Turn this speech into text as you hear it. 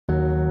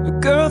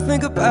Girl,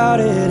 think about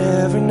it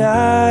every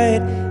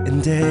night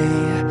and day.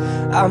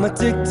 I'm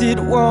addicted,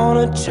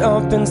 wanna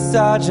jump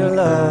inside your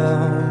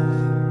love.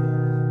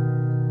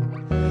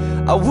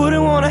 I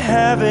wouldn't wanna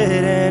have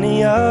it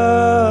any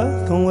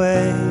other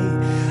way.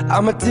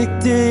 I'm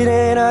addicted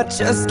and I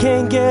just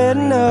can't get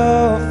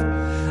enough.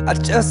 I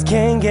just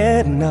can't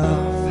get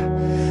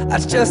enough. I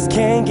just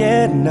can't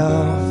get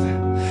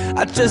enough.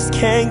 I just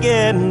can't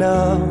get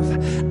enough.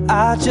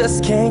 I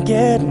just can't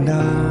get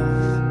enough.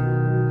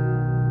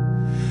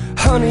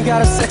 Honey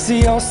got a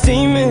sexy all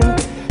steaming.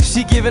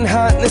 She giving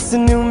hotness a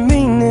new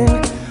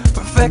meaning.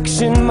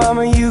 Perfection,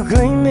 mama, you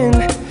gleaming.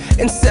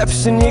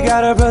 Inception, you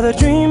got a brother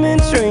dreaming,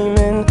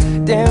 dreaming.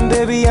 Damn,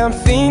 baby, I'm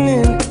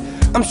fiending.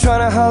 I'm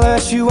trying to holler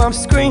at you, I'm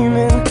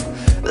screaming.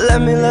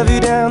 Let me love you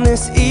down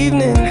this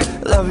evening.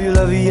 Love you,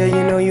 yeah,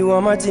 you know you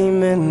are my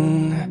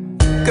demon.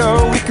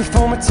 Girl, we could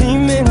form a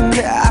team and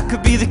I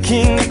could be the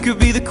king, you could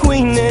be the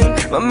queen.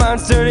 And my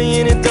mind's dirty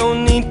and it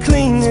don't need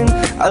cleaning.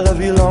 I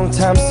love you long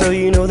time, so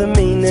you know the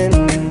meaning.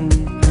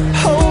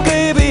 Oh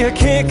baby, I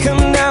can't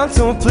come down,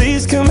 so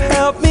please come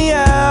help me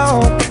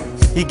out.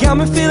 You got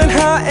me feeling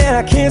hot and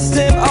I can't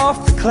step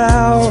off the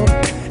cloud.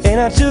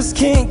 And I just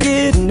can't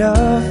get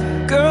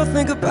enough. Girl,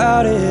 think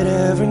about it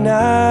every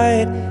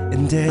night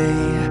and day.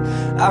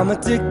 I'm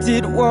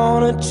addicted,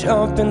 wanna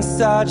jump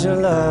inside your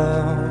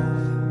love.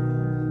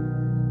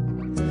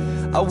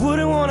 I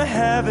wouldn't wanna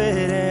have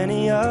it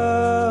any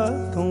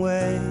other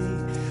way.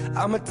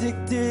 I'm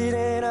addicted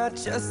and I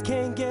just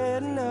can't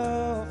get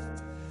enough.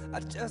 I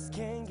just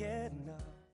can't get